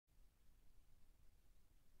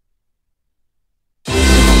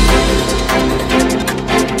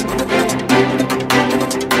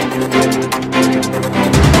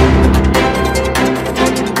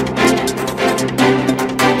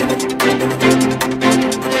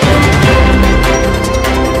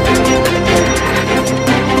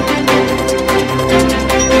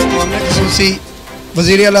खसूसी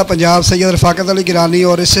वज़ीर आला पंजाब सैयद रफ़ाकत अली गिलानी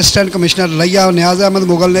और असिस्टेंट कमिश्नर लिया नियाज़ अहमद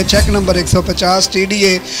मुग़ल ने चेक नंबर 150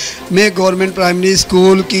 TDA में गवर्नमेंट प्राइमरी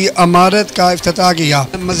स्कूल की अमारत का इफ्तिताह किया।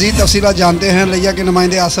 मज़ीद तफ़सीलात जानते हैं लिया के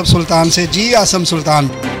नुमाइंदे आसम सुल्तान से। जी आसम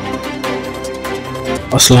सुल्तान।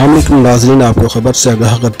 अस्सलाम वालेकुम नाज़रीन, आपको ख़बर से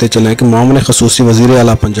आगाह करते चलें कि मामले खसूसी वज़ीर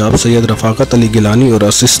आला पंजाब सैयद रफ़ाकत अली गिलानी और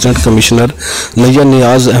असिस्टेंट कमिश्नर लिया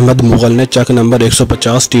नियाज़ अहमद मुग़ल ने चेक नंबर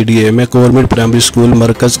 150 TDA में गवर्नमेंट प्राइमरी स्कूल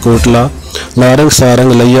मरकज़ कोटला नारंग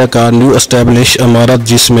सारंग लिया का न्यू एस्टेब्लिश अमारत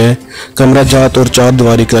जिसमें कमरा जात और 4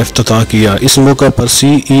 दीवारी का इफ्तिताह किया। इस मौका पर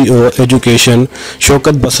CEO एजुकेशन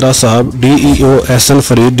शौकत बसरा साहब, DEO Ehsan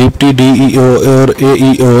Farid, deputy DEO और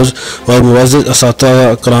AEOs और मुअज़्ज़िज़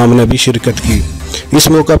असातिज़ा कराम ने भी शिरकत की। इस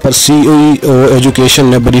मौका पर CEO एजुकेशन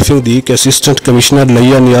ने ब्रीफिंग दी कि असिस्टेंट कमिश्नर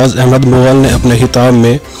लिया नियाज़ अहमद मुग़ल ने अपने खिताब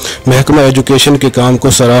में महकमा एजुकेशन के काम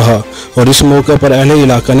को सराहा और इस मौका पर अहले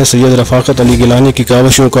इलाका ने सैयद रफ़ाकत अली गिलानी की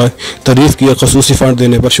काविशों का तारीफ़ किया, खसूसी फ़ंड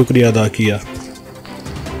देने पर शुक्रिया अदा किया।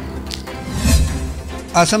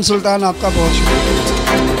 आसम सुल्तान, आपका बहुत शुक्रिया।